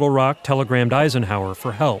mayor of Little Rock telegrammed Eisenhower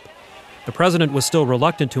for help. The president was still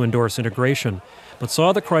reluctant to endorse integration, but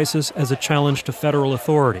saw the crisis as a challenge to federal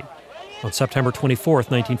authority. On September 24,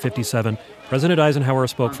 1957, President Eisenhower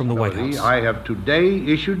spoke from the White House. I have today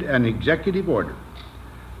issued an executive order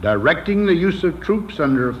directing the use of troops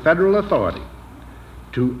under federal authority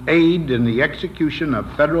to aid in the execution of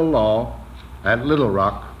federal law at Little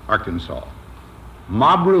Rock, Arkansas.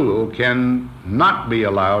 Mob rule can not be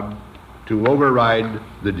allowed to override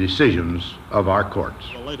the decisions of our courts.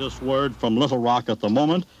 The latest word from Little Rock at the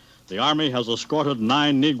moment, the Army has escorted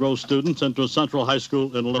 9 Negro students into Central High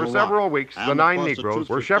School in Little Rock. For several weeks, the 9 Negroes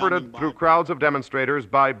were shepherded through crowds of demonstrators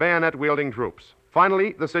by bayonet-wielding troops.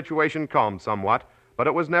 Finally, the situation calmed somewhat, but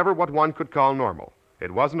it was never what one could call normal. It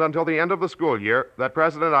wasn't until the end of the school year that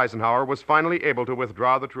President Eisenhower was finally able to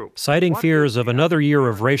withdraw the troops. Citing fears of another year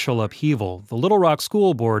of racial upheaval, the Little Rock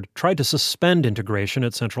School Board tried to suspend integration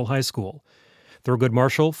at Central High School. Thurgood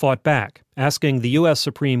Marshall fought back, asking the U.S.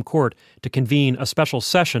 Supreme Court to convene a special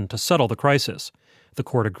session to settle the crisis. The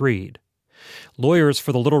court agreed. Lawyers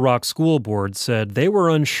for the Little Rock School Board said they were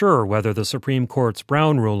unsure whether the Supreme Court's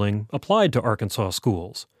Brown ruling applied to Arkansas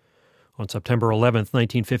schools. On September 11,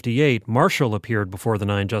 1958, Marshall appeared before the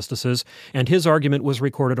 9 justices, and his argument was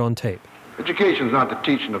recorded on tape. Education is not the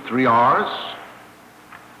teaching of 3 R's.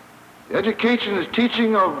 Education is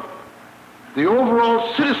teaching of the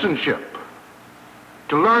overall citizenship,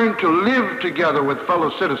 to learn to live together with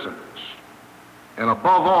fellow citizens, and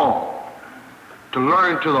above all, to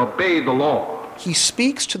learn to obey the law. He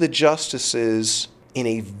speaks to the justices in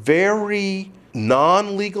a very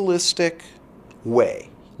non-legalistic way.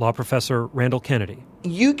 Law professor Randall Kennedy.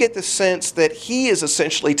 You get the sense that he is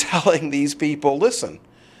essentially telling these people, listen,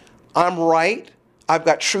 I'm right, I've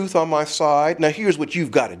got truth on my side, now here's what you've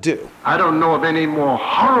got to do. I don't know of any more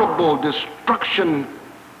horrible destruction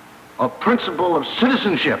of principle of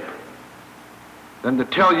citizenship than to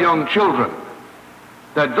tell young children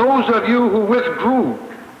that those of you who withdrew,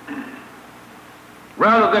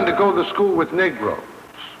 rather than to go to school with Negroes,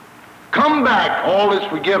 come back, all is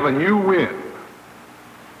forgiven, you win.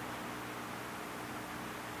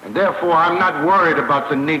 And therefore, I'm not worried about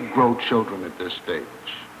the Negro children at this stage.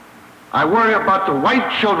 I worry about the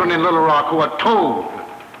white children in Little Rock who are told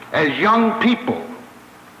as young people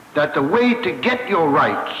that the way to get your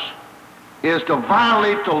rights is to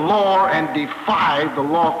violate the law and defy the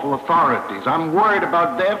lawful authorities. I'm worried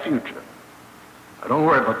about their future. I don't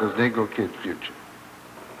worry about those Negro kids' future.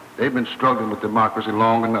 They've been struggling with democracy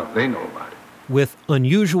long enough. They know about it. With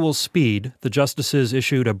unusual speed, the justices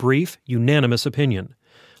issued a brief, unanimous opinion.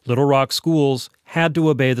 Little Rock schools had to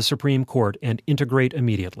obey the Supreme Court and integrate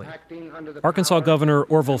immediately. Arkansas Governor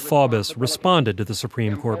Orville Faubus responded to the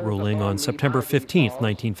Supreme Court ruling on September 15,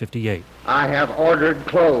 1958. I have ordered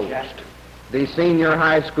closed the senior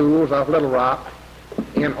high schools of Little Rock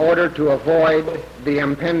in order to avoid the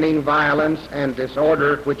impending violence and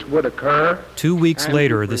disorder which would occur. 2 weeks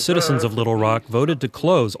later, the citizens of Little Rock voted to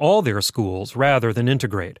close all their schools rather than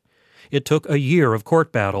integrate. It took a year of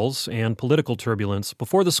court battles and political turbulence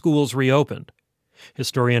before the schools reopened.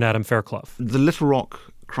 Historian Adam Fairclough. The Little Rock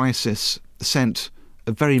crisis sent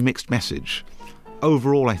a very mixed message.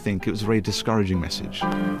 Overall, I think it was a very discouraging message.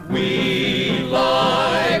 We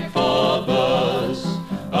like Faubus,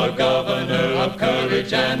 a governor of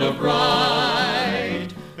courage and of right.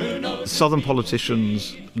 Southern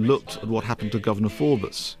politicians looked at what happened to Governor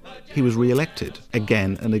Faubus. He was re-elected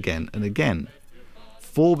again and again and again.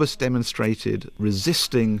 Faubus demonstrated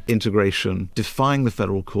resisting integration, defying the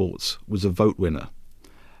federal courts, was a vote winner.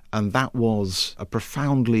 And that was a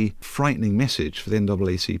profoundly frightening message for the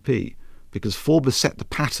NAACP, because Forbes set the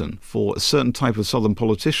pattern for a certain type of Southern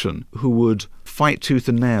politician who would fight tooth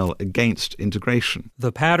and nail against integration.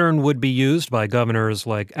 The pattern would be used by governors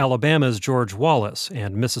like Alabama's George Wallace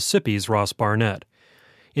and Mississippi's Ross Barnett.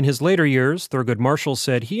 In his later years, Thurgood Marshall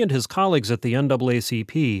said he and his colleagues at the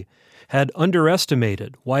NAACP had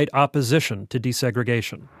underestimated white opposition to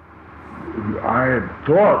desegregation. I had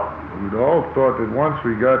thought, we'd all thought that once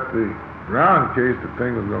we got the Brown case, the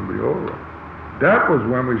thing was going to be over. That was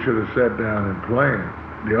when we should have sat down and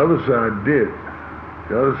planned. The other side did.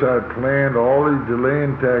 The other side planned all these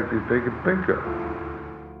delaying tactics they could think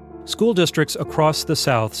of. School districts across the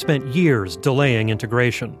South spent years delaying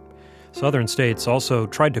integration. Southern states also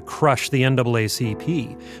tried to crush the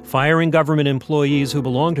NAACP, firing government employees who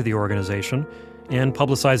belonged to the organization and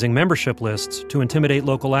publicizing membership lists to intimidate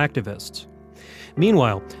local activists.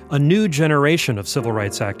 Meanwhile, a new generation of civil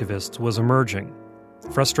rights activists was emerging.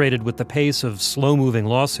 Frustrated with the pace of slow-moving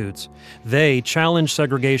lawsuits, they challenged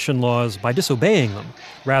segregation laws by disobeying them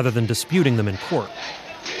rather than disputing them in court.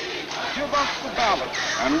 Give us the ballot,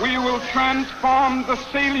 and we will transform the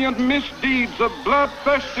salient misdeeds of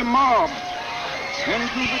bloodthirsty mobs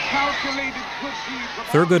into the calculated good deeds of...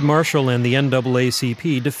 Thurgood Marshall and the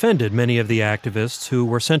NAACP defended many of the activists who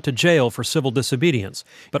were sent to jail for civil disobedience,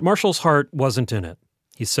 but Marshall's heart wasn't in it.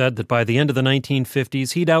 He said that by the end of the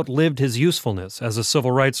 1950s, he'd outlived his usefulness as a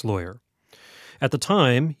civil rights lawyer. At the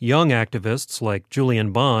time, young activists like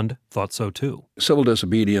Julian Bond thought so too. Civil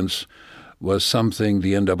disobedience was something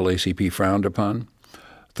the NAACP frowned upon.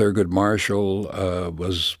 Thurgood Marshall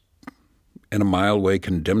was in a mild way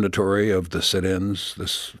condemnatory of the sit-ins,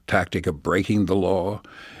 this tactic of breaking the law.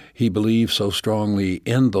 He believed so strongly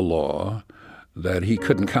in the law that he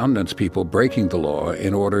couldn't countenance people breaking the law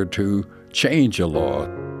in order to change a law.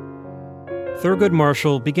 Thurgood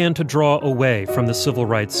Marshall began to draw away from the civil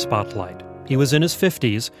rights spotlight. He was in his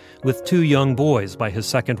 50s with 2 young boys by his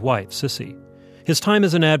second wife, Cissy. His time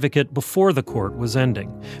as an advocate before the court was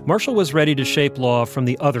ending. Marshall was ready to shape law from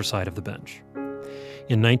the other side of the bench.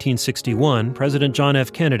 In 1961, President John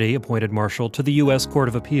F. Kennedy appointed Marshall to the U.S. Court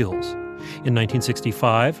of Appeals. In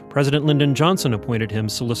 1965, President Lyndon Johnson appointed him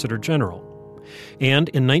Solicitor General. And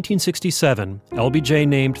in 1967, LBJ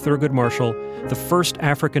named Thurgood Marshall the first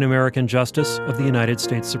African-American justice of the United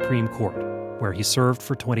States Supreme Court, where he served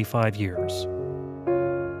for 25 years.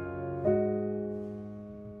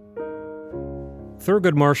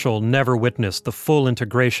 Thurgood Marshall never witnessed the full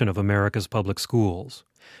integration of America's public schools.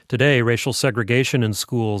 Today, racial segregation in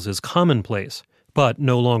schools is commonplace, but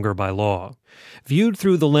no longer by law. Viewed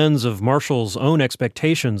through the lens of Marshall's own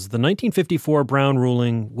expectations, the 1954 Brown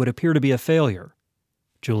ruling would appear to be a failure.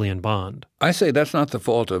 Julian Bond. I say that's not the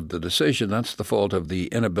fault of the decision. That's the fault of the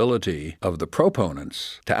inability of the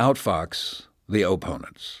proponents to outfox the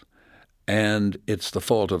opponents. And it's the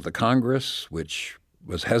fault of the Congress, which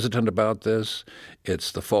was hesitant about this.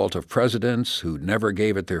 It's the fault of presidents who never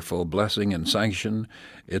gave it their full blessing and sanction.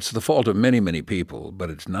 It's the fault of many, many people, but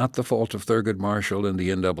it's not the fault of Thurgood Marshall and the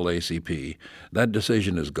NAACP. That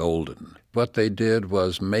decision is golden. What they did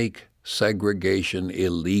was make segregation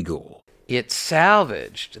illegal. It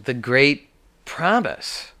salvaged the great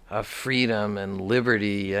promise of freedom and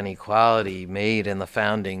liberty and equality made in the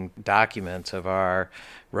founding documents of our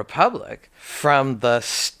republic from the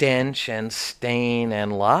stench and stain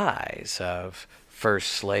and lies of first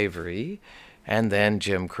slavery and then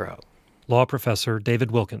Jim Crow. Law professor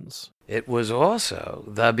David Wilkins. It was also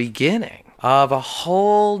the beginning of a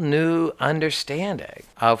whole new understanding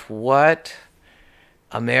of what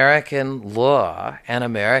American law and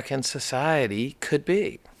American society could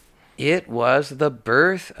be. It was the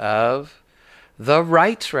birth of the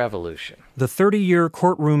rights revolution. The 30-year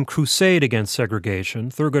courtroom crusade against segregation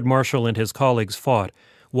Thurgood Marshall and his colleagues fought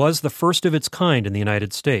was the first of its kind in the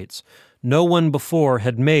United States. No one before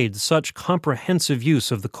had made such comprehensive use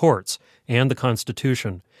of the courts and the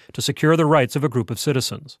Constitution to secure the rights of a group of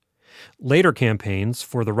citizens. Later campaigns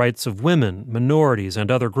for the rights of women, minorities, and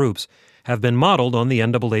other groups have been modeled on the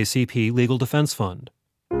NAACP Legal Defense Fund.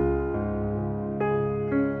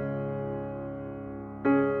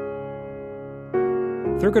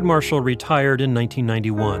 Thurgood Marshall retired in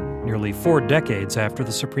 1991, nearly 4 decades after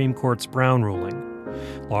the Supreme Court's Brown ruling.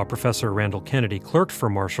 Law professor Randall Kennedy clerked for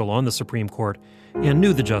Marshall on the Supreme Court and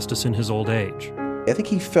knew the justice in his old age. I think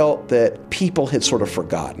he felt that people had sort of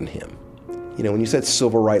forgotten him. You know, when you said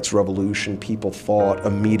civil rights revolution, people thought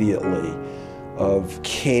immediately of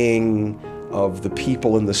King, of the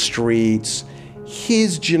people in the streets.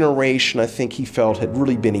 His generation, I think he felt, had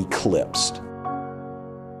really been eclipsed.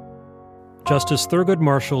 Justice Thurgood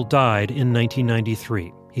Marshall died in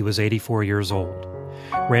 1993. He was 84 years old.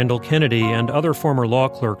 Randall Kennedy and other former law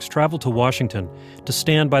clerks traveled to Washington to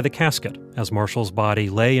stand by the casket as Marshall's body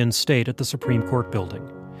lay in state at the Supreme Court building.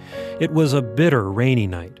 It was a bitter, rainy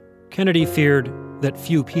night. Kennedy feared that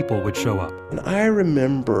few people would show up. And I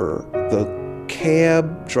remember the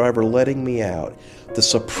cab driver letting me out. The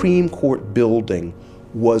Supreme Court building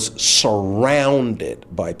was surrounded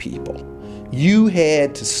by people. You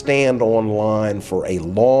had to stand on line for a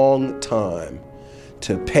long time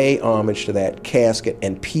to pay homage to that casket,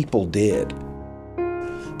 and people did.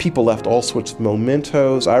 People left all sorts of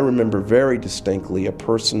mementos. I remember very distinctly a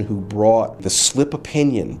person who brought the slip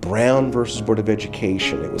opinion, Brown versus Board of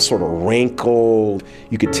Education. It was sort of wrinkled.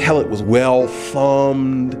 You could tell it was well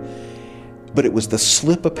thumbed, but it was the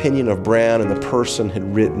slip opinion of Brown, and the person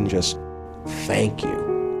had written just, "Thank you."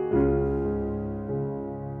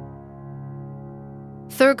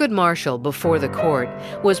 Thurgood Marshall Before the Court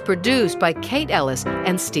was produced by Kate Ellis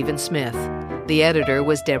and Stephen Smith. The editor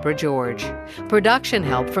was Deborah George. Production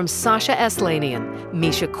help from Sasha Aslanian,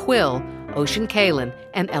 Misha Quill, Ocean Kalin,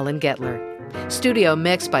 and Ellen Gettler. Studio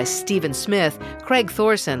mix by Stephen Smith, Craig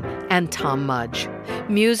Thorson, and Tom Mudge.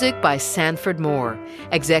 Music by Sanford Moore.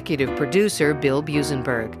 Executive producer Bill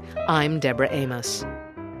Busenberg. I'm Deborah Amos.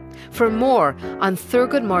 For more on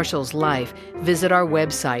Thurgood Marshall's life, visit our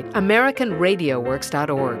website,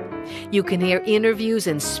 AmericanRadioWorks.org. You can hear interviews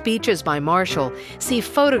and speeches by Marshall, see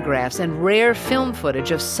photographs and rare film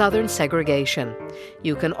footage of Southern segregation.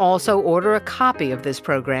 You can also order a copy of this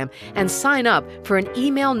program and sign up for an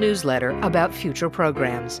email newsletter about future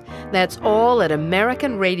programs. That's all at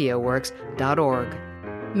AmericanRadioWorks.org.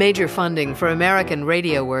 Major funding for American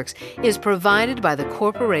Radio Works is provided by the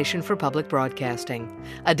Corporation for Public Broadcasting.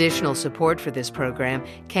 Additional support for this program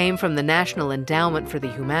came from the National Endowment for the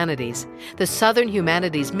Humanities, the Southern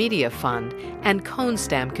Humanities Media Fund, and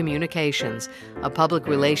ConeStamp Communications, a public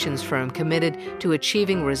relations firm committed to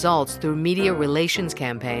achieving results through media relations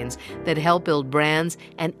campaigns that help build brands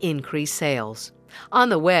and increase sales. On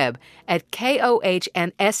the web at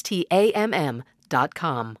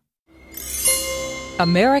KOHNSTAMM.com.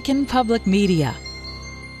 American Public Media